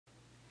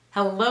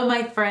Hello,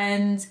 my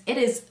friends. It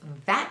is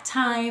that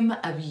time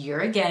of year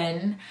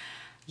again.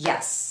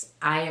 Yes,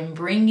 I am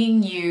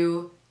bringing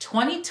you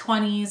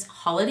 2020's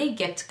holiday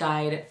gift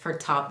guide for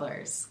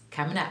toddlers.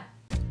 Coming up.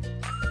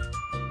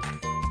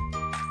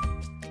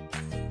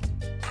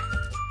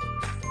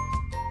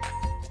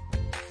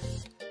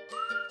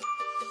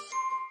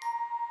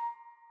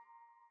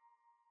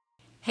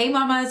 Hey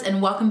mamas,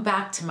 and welcome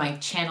back to my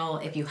channel.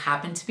 If you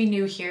happen to be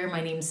new here, my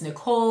name's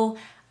Nicole.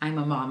 I'm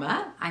a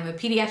mama. I'm a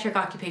pediatric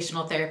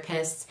occupational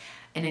therapist,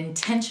 an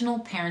intentional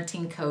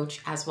parenting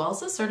coach, as well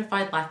as a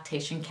certified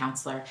lactation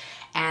counselor.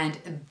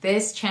 And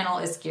this channel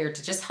is geared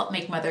to just help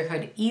make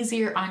motherhood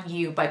easier on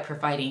you by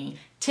providing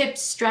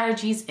tips,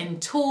 strategies, and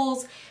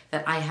tools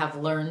that I have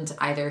learned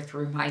either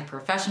through my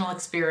professional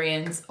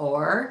experience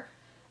or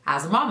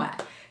as a mama.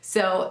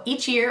 So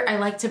each year I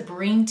like to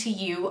bring to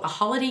you a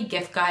holiday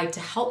gift guide to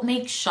help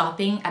make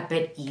shopping a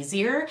bit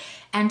easier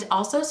and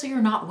also so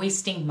you're not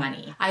wasting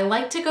money. I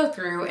like to go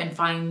through and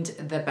find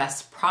the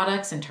best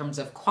products in terms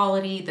of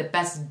quality, the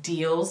best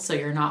deals so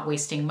you're not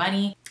wasting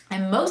money.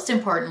 And most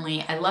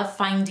importantly, I love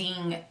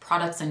finding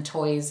products and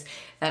toys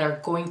that are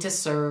going to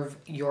serve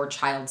your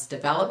child's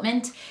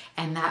development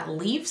and that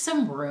leave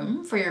some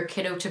room for your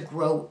kiddo to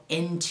grow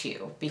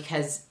into,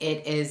 because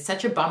it is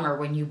such a bummer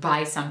when you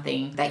buy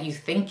something that you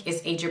think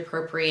is age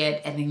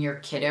appropriate and then your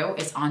kiddo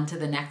is on to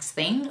the next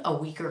thing a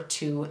week or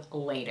two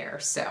later.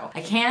 So I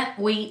can't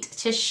wait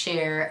to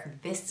share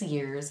this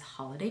year's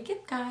holiday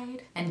gift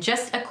guide. And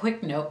just a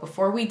quick note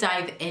before we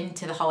dive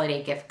into the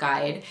holiday gift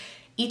guide,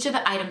 each of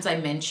the items I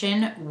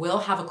mention will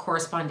have a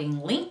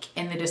corresponding link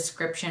in the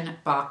description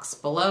box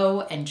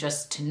below. And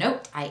just to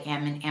note, I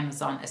am an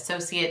Amazon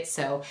associate,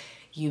 so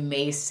you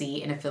may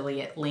see an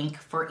affiliate link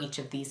for each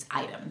of these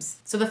items.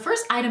 So the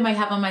first item I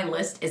have on my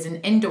list is an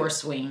indoor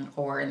swing,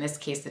 or in this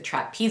case, the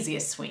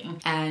trapezius swing.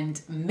 And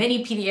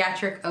many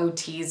pediatric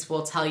OTs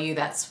will tell you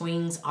that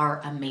swings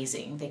are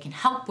amazing. They can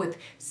help with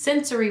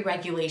sensory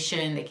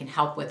regulation, they can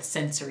help with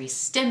sensory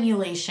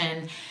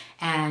stimulation,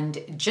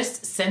 and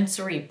just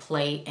sensory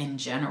play in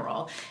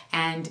general.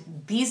 And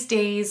these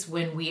days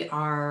when we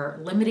are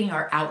limiting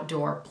our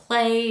outdoor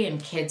play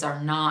and kids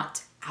are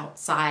not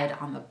outside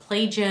on the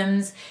play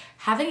gyms,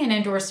 having an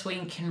indoor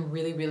swing can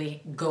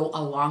really go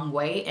a long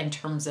way in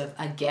terms of,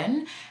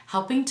 again,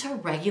 helping to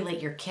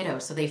regulate your kiddo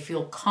so they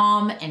feel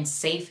calm and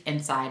safe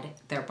inside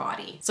their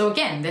body. So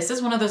again, this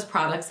is one of those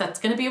products that's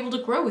gonna be able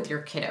to grow with your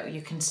kiddo.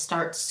 You can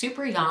start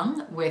super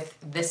young with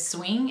this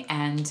swing,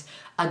 and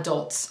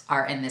adults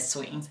are in this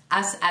swing.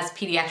 Us as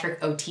pediatric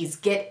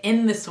OTs get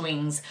in the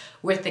swings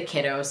with the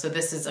kiddo, so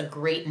this is a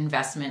great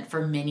investment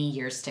for many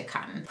years to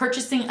come.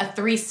 Purchasing a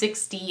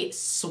 360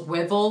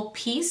 swivel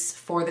piece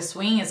for the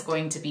swing is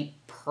going to be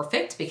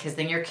perfect, because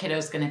then your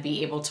kiddo's going to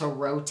be able to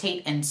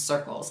rotate in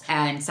circles.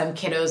 And some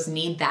kiddos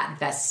need that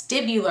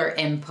vestibular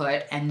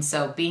input, and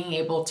so being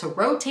able to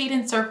rotate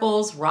in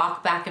circles,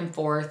 rock back and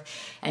forth,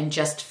 and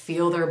just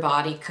feel their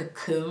body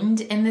cocooned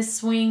in this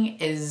swing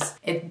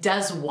it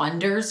does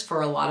wonders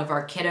for a lot of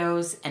our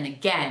kiddos. And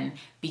again,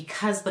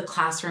 because the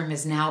classroom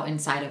is now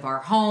inside of our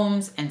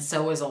homes, and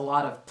so is a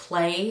lot of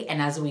play,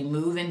 and as we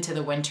move into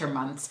the winter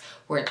months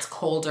where it's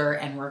colder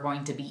and we're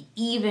going to be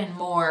even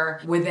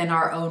more within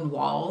our own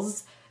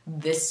walls,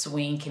 this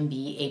swing can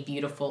be a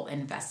beautiful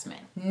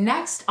investment.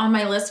 Next on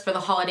my list for the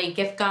holiday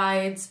gift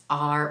guides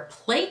are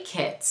play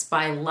kits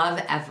by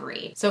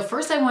Lovevery. So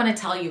first I want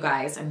to tell you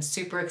guys, I'm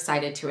super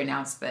excited to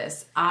announce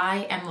this.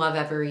 I am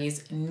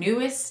Lovevery's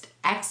newest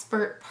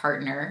expert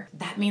partner.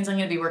 That means I'm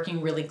going to be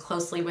working really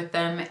closely with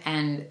them,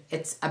 and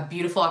it's a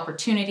beautiful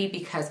opportunity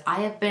because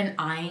I have been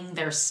eyeing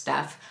their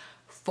stuff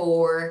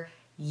for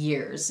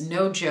years.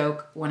 No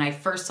joke, when I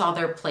first saw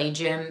their play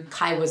gym,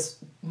 Kai was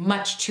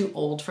much too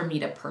old for me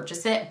to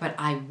purchase it, but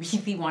I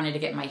really wanted to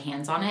get my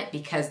hands on it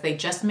because they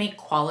just make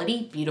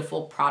quality,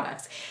 beautiful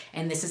products.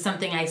 And this is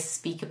something I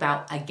speak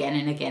about again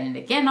and again and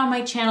again on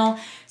my channel.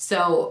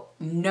 So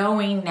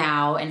knowing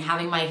now and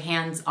having my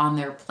hands on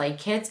their play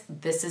kits,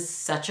 this is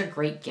such a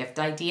great gift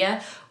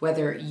idea,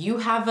 whether you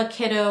have a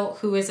kiddo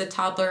who is a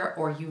toddler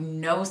or you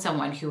know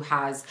someone who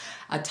has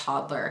a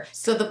toddler.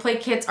 So the play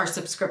kits are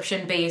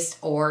subscription based,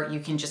 or you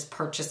can just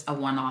purchase a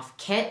one-off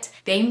kit.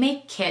 They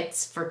make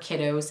kits for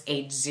kiddos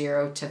age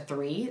 0 to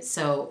 3.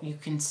 So you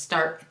can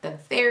start at the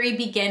very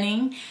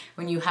beginning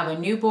when you have a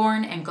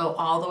newborn and go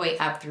all the way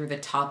up through the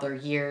toddler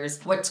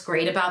years. What's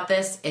great about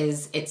this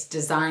is it's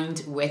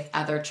designed with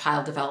other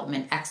child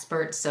development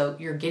experts. So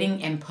you're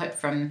getting input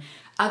from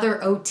other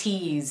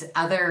OTs,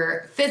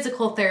 other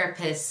physical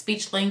therapists,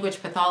 speech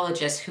language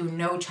pathologists who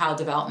know child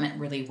development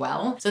really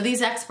well. So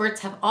these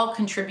experts have all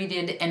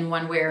contributed in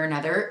one way or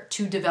another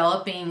to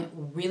developing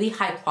really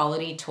high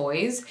quality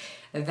toys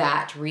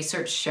that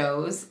research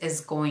shows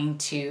is going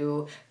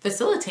to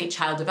facilitate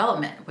child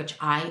development, which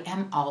I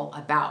am all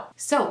about.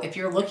 So if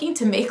you're looking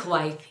to make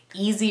life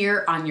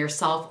easier on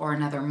yourself or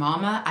another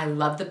mama, I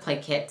love the play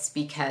kits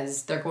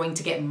because they're going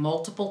to get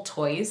multiple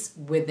toys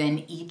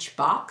within each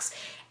box.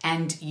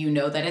 and you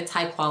know that it's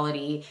high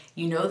quality,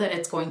 you know that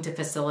it's going to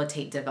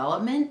facilitate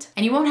development,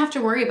 and you won't have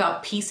to worry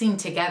about piecing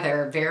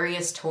together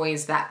various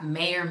toys that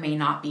may or may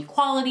not be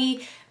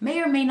quality,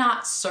 may or may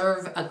not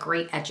serve a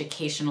great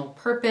educational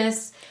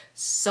purpose,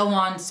 so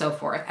on and so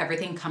forth.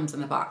 Everything comes in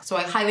the box. So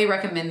I highly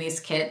recommend these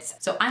kits.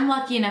 So I'm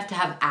lucky enough to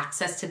have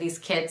access to these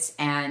kits,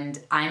 and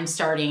I'm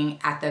starting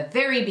at the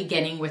very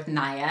beginning with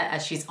Naya,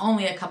 as she's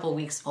only a couple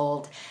weeks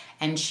old,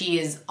 and she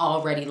is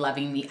already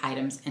loving the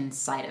items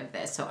inside of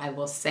this. So I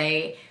will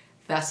say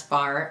thus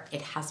far,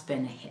 it has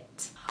been a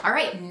hit. All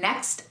right,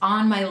 next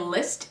on my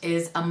list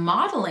is a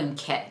modeling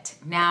kit.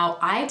 Now,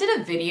 I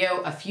did a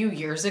video a few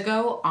years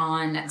ago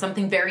on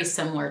something very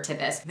similar to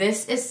this.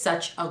 This is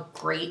such a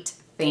great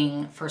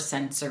thing for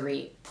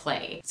sensory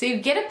play. So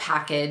you get a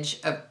package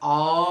of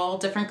all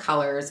different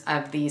colors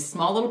of these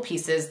small little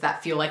pieces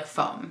that feel like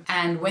foam.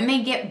 And when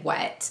they get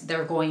wet,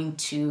 they're going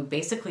to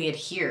basically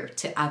adhere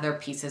to other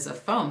pieces of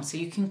foam. So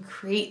you can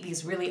create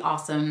these really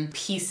awesome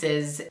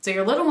pieces. So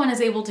your little one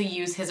is able to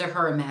use his or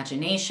her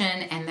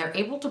imagination, and they're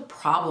able to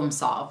problem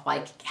solve.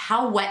 Like,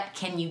 how wet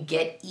can you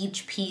get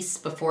each piece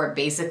before it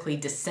basically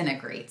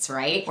disintegrates,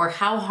 right? Or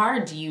how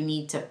hard do you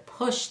need to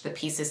push the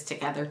pieces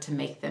together to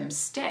make them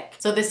stick?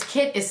 So this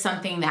kit is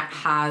something that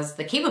has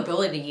the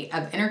capability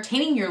of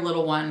entertaining your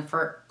little one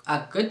for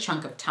a good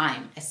chunk of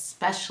time,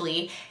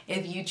 especially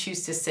if you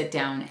choose to sit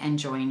down and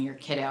join your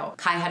kiddo.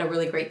 Kai had a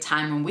really great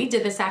time when we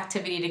did this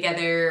activity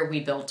together. We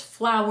built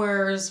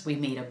flowers, we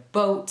made a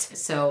boat.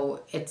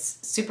 So it's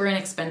super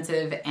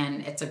inexpensive,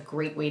 and it's a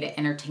great way to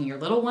entertain your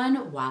little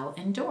one while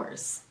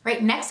indoors.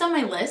 Right, next on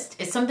my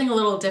list is something a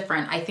little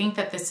different. I think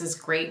that this is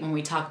great when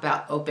we talk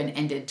about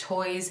open-ended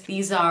toys.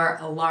 These are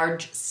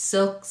large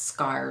silk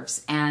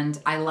scarves, and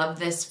I love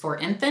this for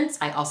infants.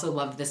 I also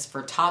love this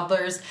for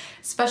toddlers,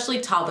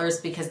 especially toddlers,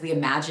 because the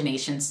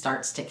imagination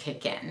starts to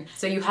kick in.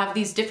 So you have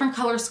these different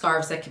color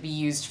scarves that can be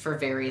used for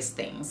various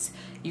things.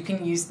 You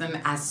can use them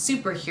as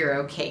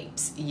superhero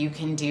capes. You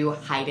can do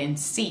hide and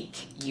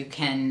seek. You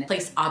can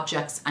place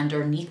objects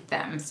underneath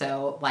them.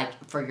 So like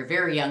for your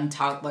very young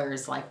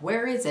toddlers, like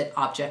where is it?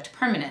 Object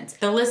permanence.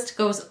 The list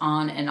goes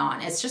on and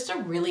on. It's just a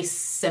really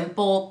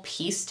simple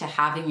piece to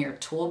have in your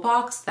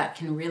toolbox that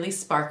can really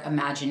spark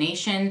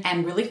imagination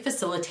and really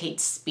facilitate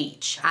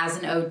speech. As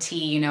an OT,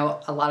 you know,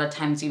 a lot of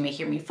times you may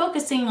hear me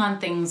focusing on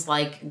things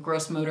like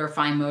gross motor,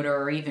 fine motor,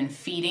 or even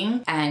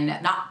feeding, and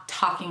not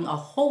talking a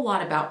whole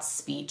lot about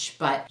speech,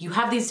 but you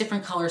have these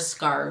different color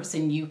scarves,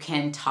 and you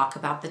can talk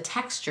about the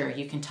texture,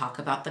 you can talk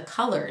about the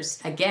colors.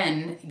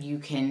 Again, you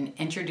can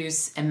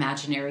introduce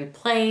imaginary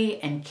play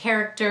and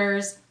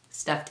characters,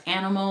 stuffed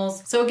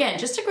animals. So again,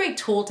 just a great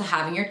tool to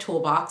have in your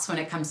toolbox when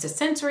it comes to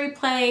sensory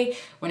play,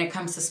 when it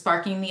comes to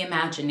sparking the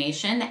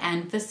imagination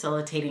and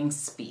facilitating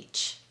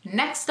speech.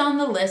 Next on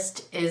the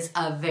list is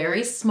a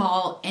very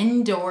small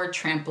indoor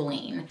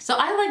trampoline. So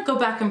I like go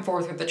back and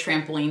forth with the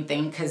trampoline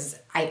thing because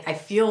I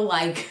feel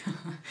like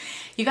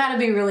you gotta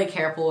be really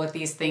careful with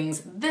these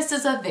things. This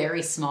is a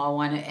very small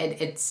one.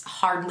 It's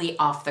hardly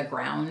off the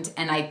ground.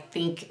 And I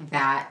think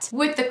that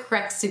with the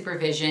correct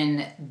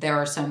supervision, there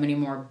are so many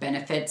more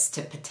benefits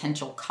to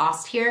potential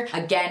cost here.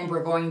 Again,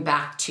 we're going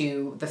back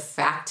to the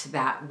fact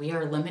that we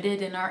are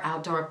limited in our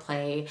outdoor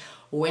play.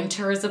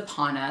 Winter is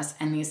upon us,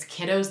 and these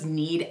kiddos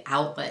need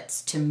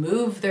outlets to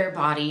move their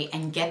body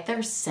and get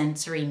their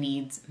sensory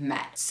needs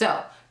met.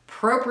 So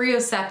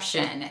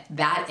proprioception,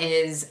 that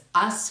is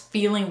us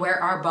feeling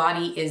where our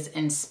body is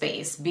in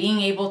space,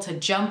 being able to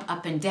jump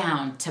up and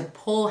down, to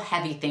pull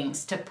heavy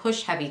things, to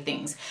push heavy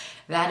things.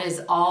 That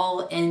is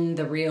all in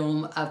the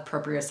realm of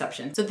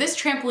proprioception. So this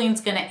trampoline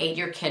is gonna aid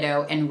your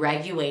kiddo in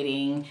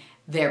regulating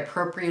their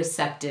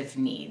proprioceptive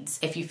needs.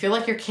 If you feel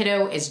like your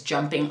kiddo is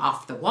jumping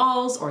off the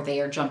walls or they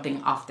are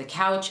jumping off the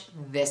couch,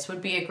 this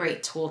would be a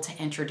great tool to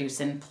introduce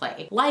in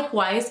play.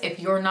 Likewise, if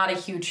you're not a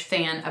huge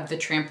fan of the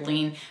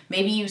trampoline,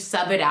 maybe you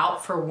sub it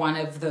out for one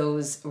of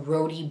those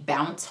roadie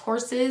bounce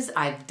horses.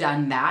 I've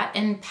done that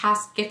in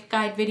past gift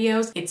guide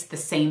videos. It's the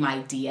same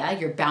idea.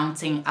 You're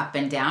bouncing up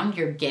and down,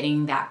 you're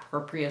getting that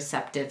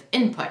proprioceptive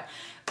input.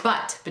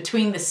 But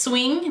between the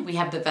swing, we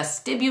have the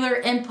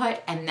vestibular input,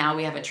 and now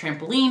we have a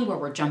trampoline where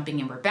we're jumping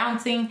and we're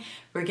bouncing.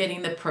 We're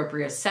getting the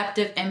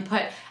proprioceptive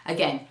input.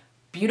 Again,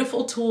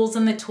 beautiful tools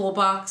in the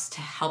toolbox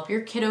to help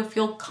your kiddo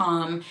feel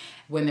calm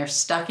when they're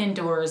stuck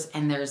indoors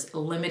and there's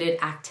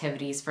limited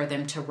activities for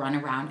them to run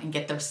around and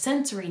get their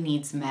sensory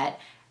needs met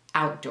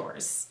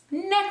outdoors.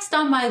 Next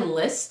on my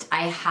list,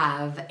 I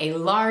have a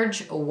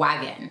large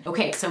wagon.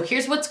 Okay, so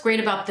here's what's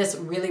great about this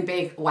really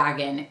big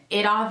wagon.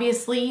 It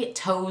obviously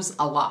tows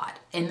a lot.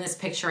 In this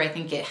picture, I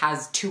think it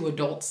has 2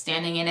 adults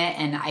standing in it,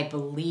 and I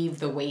believe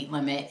the weight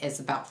limit is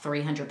about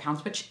 300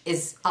 pounds, which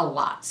is a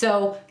lot.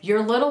 So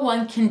your little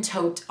one can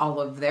tote all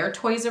of their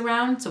toys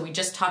around. So we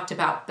just talked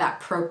about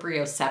that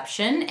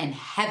proprioception and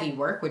heavy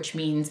work, which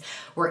means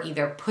we're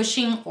either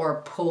pushing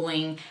or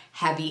pulling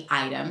heavy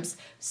items.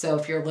 So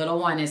if your little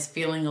one is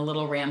feeling a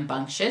little rambunctious,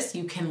 rambunctious,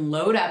 you can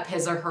load up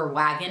his or her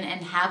wagon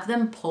and have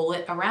them pull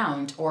it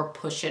around or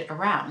push it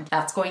around.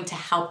 That's going to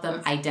help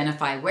them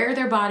identify where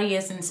their body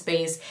is in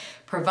space,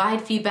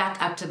 provide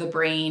feedback up to the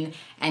brain,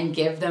 and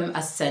give them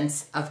a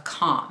sense of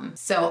calm.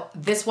 So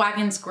this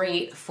wagon's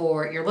great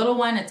for your little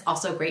one. It's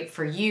also great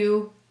for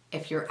you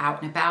if you're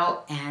out and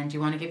about and you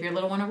want to give your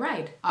little one a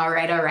ride. All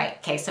right.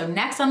 Okay, so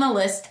next on the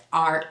list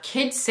are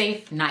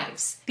kid-safe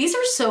knives. These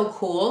are so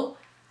cool.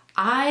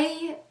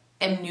 I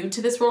am new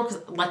to this world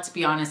because, let's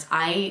be honest,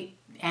 I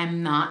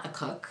am not a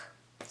cook,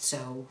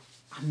 so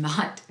I'm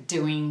not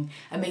doing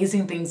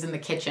amazing things in the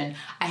kitchen.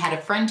 I had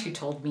a friend who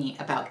told me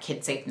about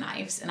kid-safe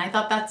knives, and I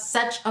thought that's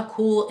such a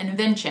cool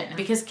invention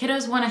because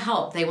kiddos want to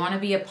help. They want to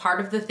be a part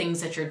of the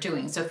things that you're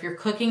doing. So if you're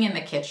cooking in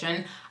the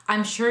kitchen,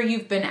 I'm sure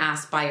you've been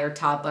asked by your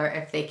toddler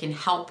if they can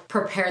help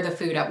prepare the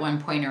food at one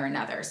point or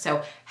another.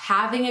 So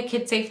having a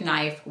kid-safe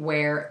knife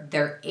where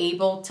they're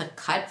able to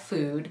cut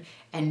food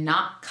and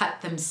not cut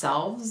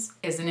themselves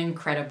is an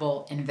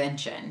incredible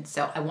invention.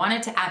 So I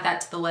wanted to add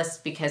that to the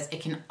list because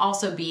it can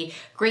also be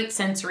great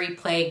sensory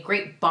play,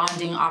 great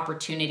bonding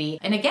opportunity.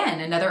 And again,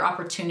 another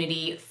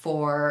opportunity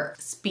for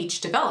speech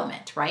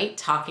development, right?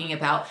 Talking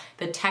about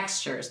the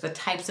textures, the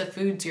types of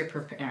foods you're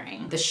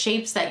preparing, the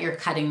shapes that you're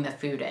cutting the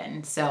food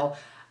in. So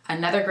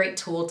another great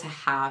tool to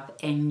have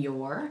in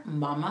your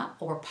mama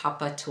or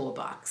papa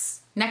toolbox.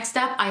 Next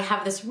up, I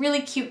have this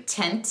really cute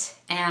tent,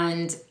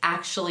 and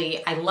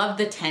actually I love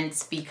the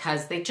tents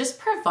because they just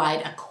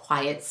provide a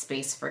quiet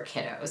space for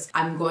kiddos.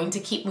 I'm going to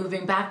keep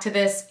moving back to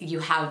this. You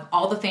have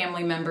all the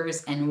family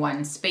members in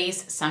one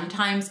space.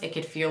 Sometimes it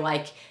could feel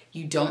like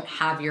you don't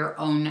have your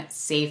own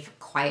safe,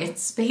 quiet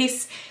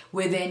space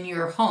within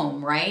your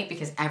home, right?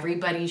 Because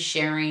everybody's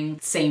sharing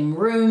same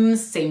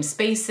rooms, same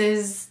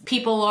spaces.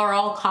 People are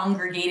all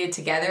congregated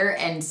together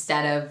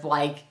instead of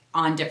like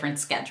on different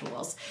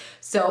schedules.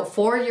 So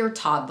for your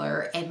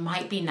toddler, it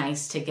might be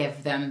nice to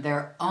give them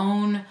their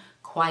own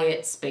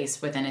quiet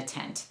space within a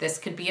tent. This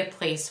could be a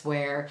place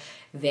where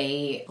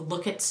they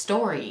look at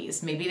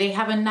stories. Maybe they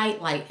have a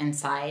nightlight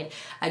inside.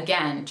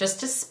 Again,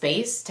 just a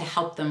space to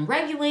help them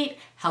regulate,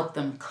 help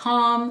them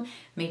calm.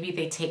 Maybe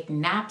they take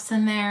naps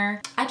in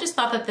there. I just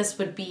thought that this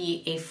would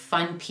be a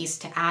fun piece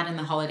to add in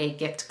the holiday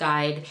gift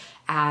guide,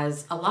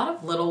 as a lot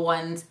of little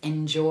ones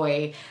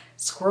enjoy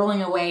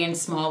squirreling away in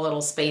small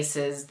little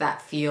spaces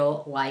that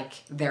feel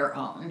like their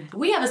own.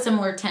 We have a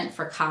similar tent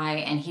for Kai,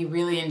 and he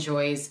really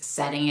enjoys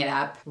setting it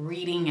up,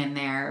 reading in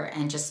there,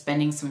 and just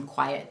spending some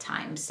quiet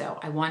time. So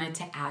I wanted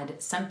to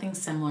add something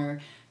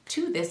similar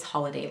to this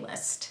holiday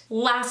list.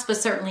 Last but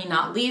certainly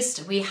not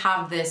least, we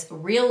have this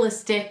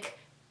realistic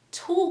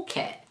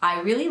toolkit.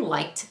 I really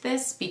liked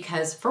this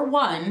because, for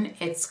one,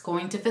 it's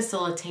going to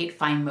facilitate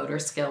fine motor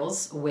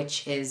skills,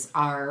 which is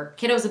our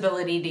kiddos'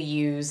 ability to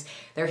use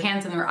their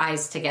hands and their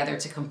eyes together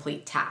to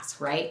complete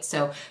tasks, right?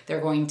 So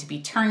they're going to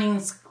be turning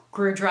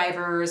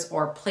screwdrivers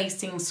or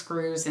placing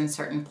screws in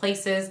certain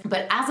places.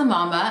 But as a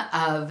mama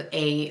of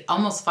a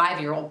almost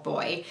 5-year-old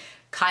boy,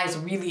 Kai's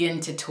really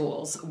into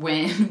tools.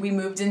 When we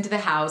moved into the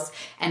house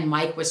and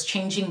Mike was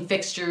changing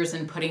fixtures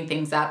and putting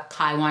things up,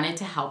 Kai wanted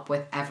to help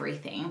with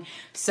everything.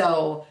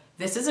 So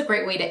this is a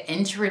great way to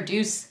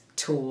introduce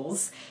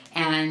tools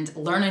and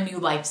learn a new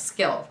life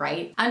skill,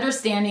 right?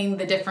 Understanding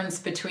the difference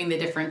between the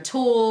different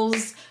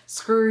tools,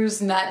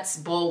 screws, nuts,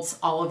 bolts,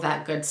 all of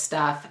that good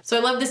stuff. So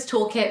I love this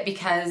toolkit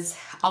because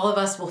all of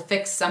us will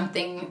fix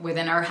something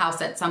within our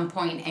house at some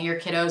point, and your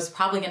kiddo's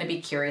probably going to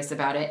be curious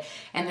about it.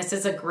 And this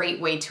is a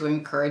great way to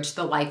encourage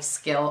the life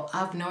skill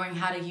of knowing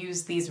how to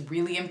use these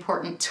really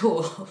important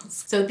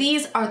tools. So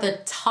these are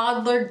the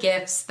toddler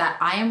gifts that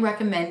I am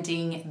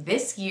recommending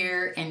this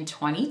year in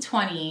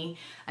 2020.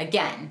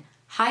 Again,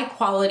 high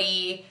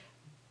quality,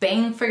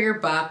 bang for your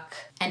buck.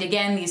 And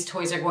again, these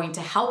toys are going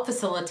to help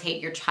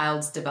facilitate your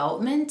child's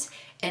development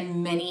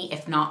in many,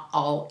 if not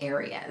all,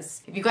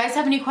 areas. If you guys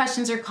have any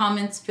questions or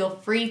comments, feel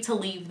free to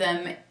leave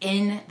them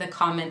in the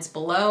comments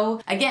below.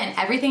 Again,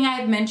 everything I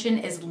have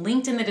mentioned is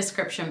linked in the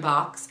description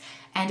box.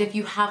 And if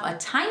you have a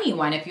tiny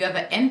one, if you have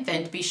an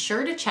infant, be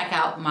sure to check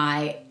out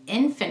my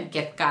infant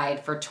gift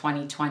guide for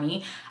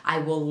 2020. I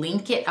will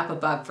link it up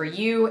above for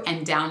you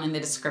and down in the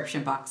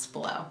description box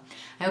below.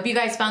 I hope you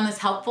guys found this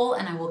helpful,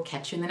 and I will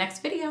catch you in the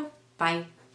next video. Bye.